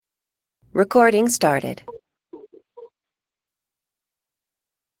Recording started.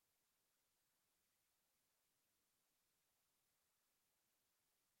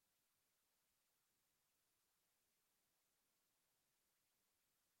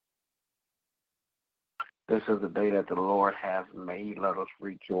 This is the day that the Lord has made. Let us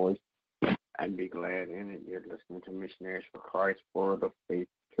rejoice and be glad in it. You're listening to Missionaries for Christ, Word of Faith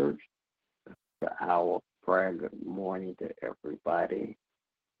Church. The hour of prayer. Good morning to everybody.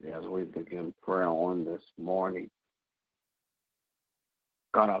 As we begin prayer on this morning,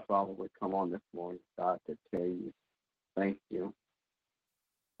 God our Father, we come on this morning, God, to tell you thank you.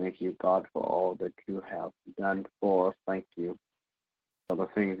 Thank you, God, for all that you have done for us. Thank you for the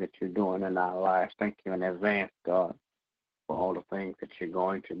things that you're doing in our lives. Thank you in advance, God, for all the things that you're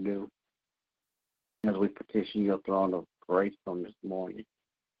going to do. As we petition your throne of grace on this morning,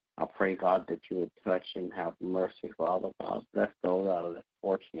 I pray, God, that you would touch and have mercy, Father God. Bless those that are less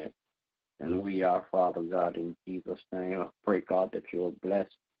fortunate than we are, Father God, in Jesus' name. I pray, God, that you would bless,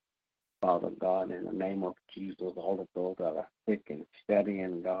 Father God, in the name of Jesus, all of those that are sick and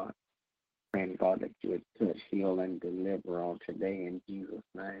studying, God. Praying, God, that you would touch, heal, and deliver on today in Jesus'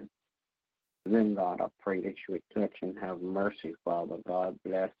 name. And then, God, I pray that you would touch and have mercy, Father God.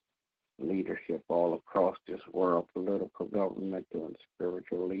 Bless leadership all across this world, political, governmental, and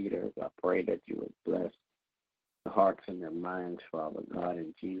spiritual leaders. I pray that you would bless the hearts and their minds, Father God,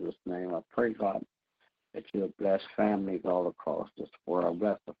 in Jesus' name. I pray, God, that you would bless families all across this world.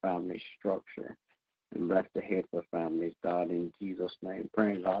 Bless the family structure and bless the heads of families, God, in Jesus' name.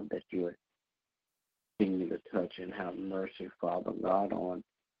 Praying, God, that you would continue to touch and have mercy, Father God, on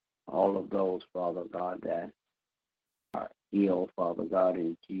all of those, Father God, that are ill, Father God,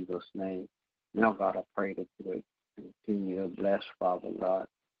 in Jesus' name. Now, God, I pray that you would continue to bless, Father God,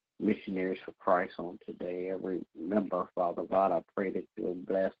 missionaries for Christ on today. Every member, Father God, I pray that you would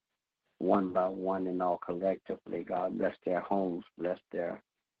bless one by one and all collectively, God. Bless their homes, bless their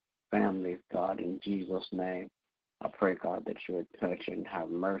families, God, in Jesus' name. I pray, God, that you would touch and have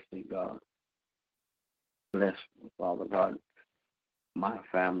mercy, God. Bless, Father God, my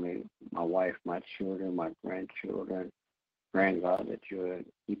family, my wife, my children, my grandchildren. Praying, God, that you would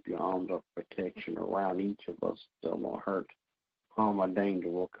keep your arms of protection around each of us so no hurt, harm, or danger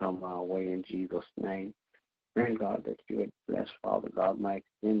will come our way in Jesus' name. Praying, God, that you would bless, Father God, my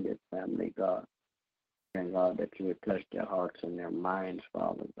extended family, God. Praying, God, that you would touch their hearts and their minds,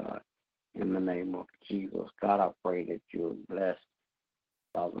 Father God. In the name of Jesus, God, I pray that you would bless,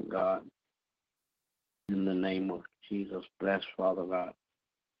 Father God. In the name of Jesus, bless, Father God,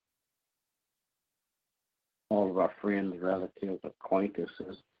 all of our friends, relatives,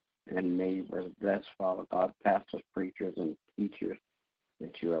 acquaintances, and neighbors. Bless, Father God, pastors, preachers, and teachers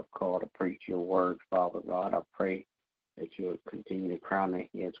that you have called to preach your word, Father God. I pray that you would continue to crown their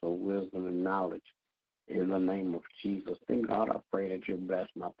heads with wisdom and knowledge in the name of Jesus. Then, God, I pray that you bless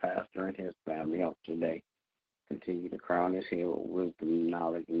my pastor and his family up today. Continue to crown his head with wisdom,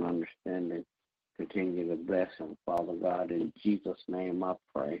 knowledge, and understanding. Continue to bless him, Father God. In Jesus' name I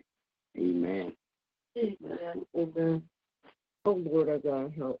pray. Amen. Amen. Amen. Oh Lord our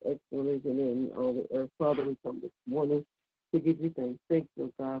God, how excellent is your name in all the earth. Father, we come this morning to give you thanks. Thank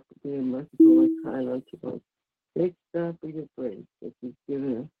you, God, for being merciful and kind unto us. Thank you, God, for your grace that you've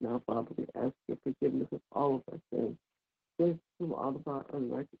given us. Now, Father, we ask your forgiveness of all of our sins. Thank you from all of our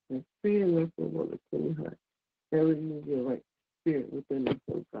unrighteousness. Free and mercy with a clean heart. And renew your right spirit within us,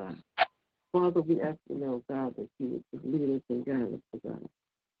 oh God. Father, we ask you now, God, that you would just lead us and guide us, oh God,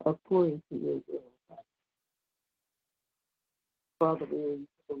 according to your will. Father, we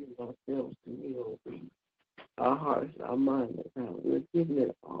commit ourselves to you, oh God. Our hearts, our minds, oh God. We're giving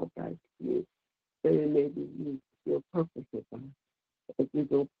it all back to you, that it may be used for your purpose, oh God. As we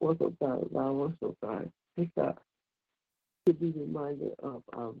go forth, oh God, allow us, oh God, to be reminded of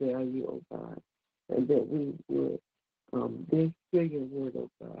our value, oh God, and that we would then share your word, oh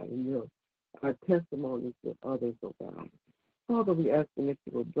God, and our testimonies with others, oh God. Father, we ask that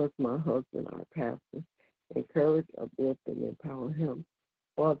you will bless my husband, our pastor, encourage, uplift, and empower him.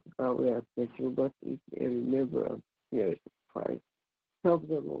 Father God, we ask that you will bless each and every member of the Church of Christ. Help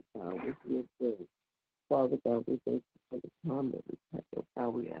them, oh God, with your grace. Father God, we thank you for the time that we take, oh God.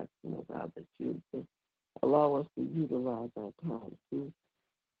 We ask, oh God, that you just allow us to utilize our time to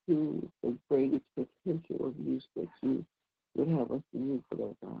the greatest potential of use that you would have us to use for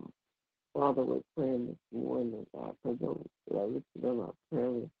that, God. Father, we're praying this morning, oh God, for those that are lifted on our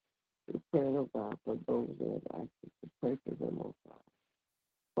prayer. We're praying, oh God, for those that have asked us to pray for them, oh God.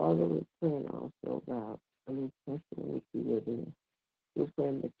 Father, we're praying also, oh God, for this person which we live in. We're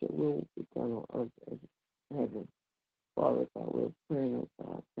praying that your will be done on earth as in heaven. Father God, we're praying, oh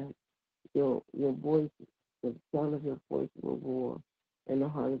God, that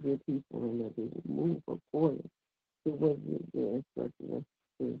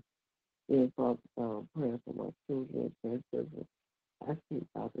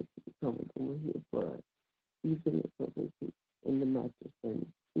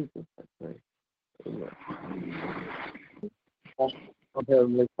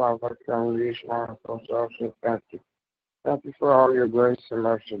Heavenly Father, come to this morning, so thank you. Thank you for all your grace and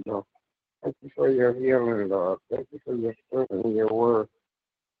mercy, Lord. Thank you for your healing, Lord. Thank you for your strength and your word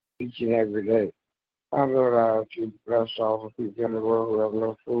each and every day. I Lord, I ask you to bless all the people in the world who have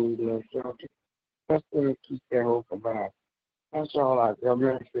no food, no shelter. Bless them and keep their hope alive. That's all our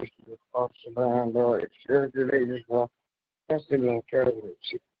government officials across the land, Lord. It's your leaders, Lord. Bless them and encourage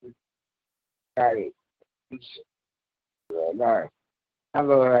them. Guide peace, Lord. I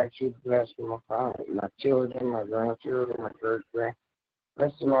Lord, I ask you to bless my family, my children, my grandchildren, my great-grand.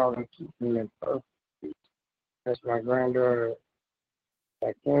 Bless them all and keep them in perfect peace. Bless my granddaughter,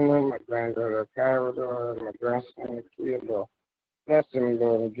 Kingdom, my granddaughter, Kyra, my grandson, Theodore. Bless them,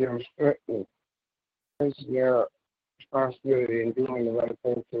 Lord, and give them strength and place their responsibility in doing the right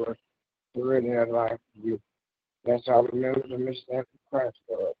thing to us, to rid their life for you. That's all the members of Mr. Christ,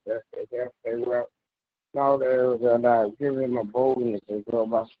 Lord. That's they will. All the areas of their lives, give them a boldness and go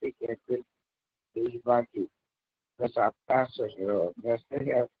about speaking to these like you. That's our pastors, Lord. That's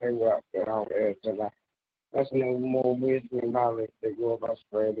they have they walk their own areas of life. That's no more wisdom and knowledge they go about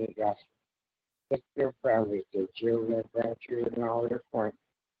spreading the gospel. That's their families, their children, their grandchildren, all their friends.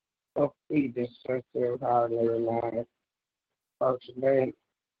 Help feed this sensitive heart and their mind. Folks, today,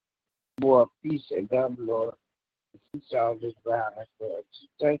 more peace and love, Lord. Peace all this violence, Lord.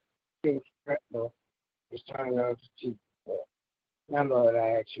 Thank you, Lord. It's time to keep, Lord. Now, Lord,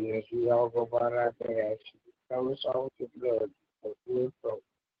 I ask you as we all go by our day, I ask you to cover us all with your blood for good folk.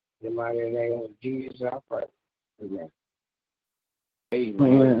 In the mighty name of Jesus, I pray. Amen.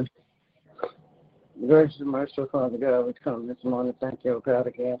 Amen. Gracious and merciful Father God, we come this morning. Thank you, O God,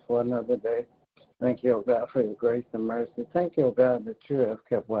 again for another day. Thank you, O God, for your grace and mercy. Thank you, O God, that you have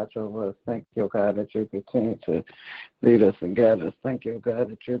kept watch over us. Thank you, O God, that you continue to lead us and guide us. Thank you, O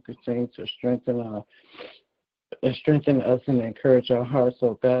God, that you continue to strengthen us and encourage our hearts,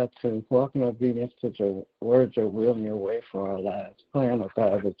 O God, to walk in obedience to your word, your will, and your way for our lives. Praying, O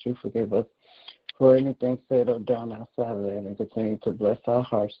God, that you forgive us for anything said or done outside of that and continue to bless our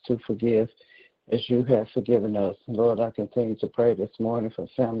hearts to forgive as you have forgiven us. Lord, I continue to pray this morning for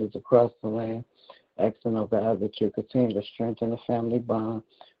families across the land, asking, oh God, that you continue to strengthen the family bond,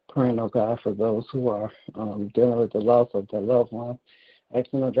 praying, oh God, for those who are dealing with the loss of their loved one,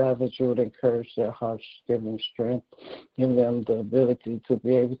 asking, oh God, that you would encourage their hearts, give them strength, give them the ability to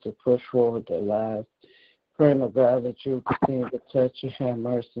be able to push forward their lives. Praying, oh God, that you continue to touch and have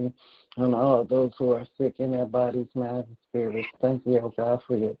mercy on all those who are sick in their bodies, minds, and spirits. Thank you, oh God,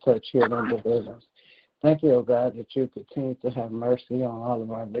 for your touch, healing, and deliverance. Thank you, oh God, that you continue to have mercy on all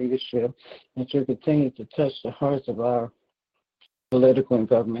of our leadership, that you continue to touch the hearts of our political and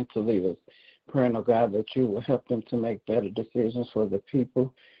governmental leaders. Praying, oh God, that you will help them to make better decisions for the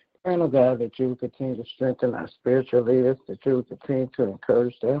people. Praying, oh God, that you will continue to strengthen our spiritual leaders, that you will continue to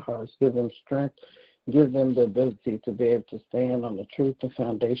encourage their hearts, give them strength, give them the ability to be able to stand on the truth and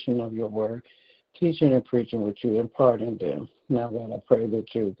foundation of your word, teaching and preaching what you impart in them. Now, God, I pray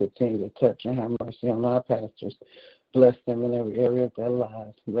that you continue to touch and have mercy on our pastors. Bless them in every area of their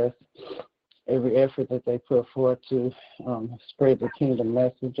lives. Bless every effort that they put forth to spread the kingdom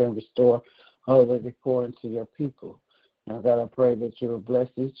message and restore all that they pour into your people. Now, God, I pray that you will bless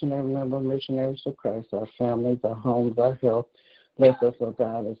each and every member of Missionaries of Christ, our families, our homes, our health. Bless us, oh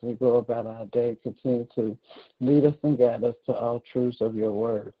God, as we go about our day. Continue to lead us and guide us to all truths of your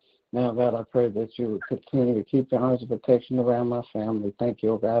word. Now, God, I pray that you would continue to keep your arms of protection around my family. Thank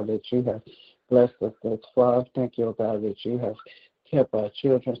you, oh God, that you have blessed us thus far. Thank you, oh God, that you have kept our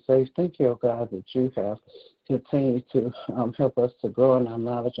children safe. Thank you, oh God, that you have continued to help us to grow in our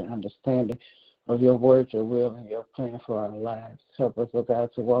knowledge and understanding of your word, your will, and your plan for our lives. Help us, oh God,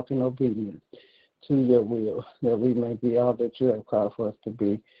 to walk in obedience to your will, that we may be all that you have called for us to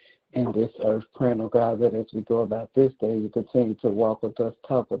be in this earth. Praying, oh God, that as we go about this day, you continue to walk with us,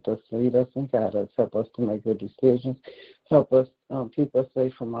 talk with us, lead us, and guide us. Help us to make good decisions. Help us keep us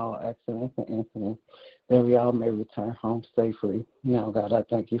safe from all accidents and incidents, that we all may return home safely. Now, God, I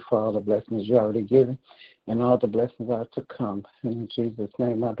thank you for all the blessings you already given and all the blessings are to come. In Jesus'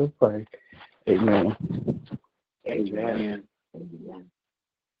 name I do pray. Amen. Amen.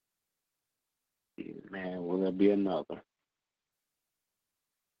 Amen. Will there be another?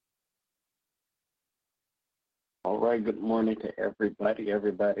 All right, good morning to everybody.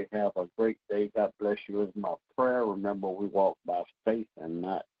 Everybody have a great day. God bless you is my prayer. Remember, we walk by faith and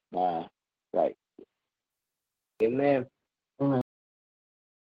not by sight. Amen.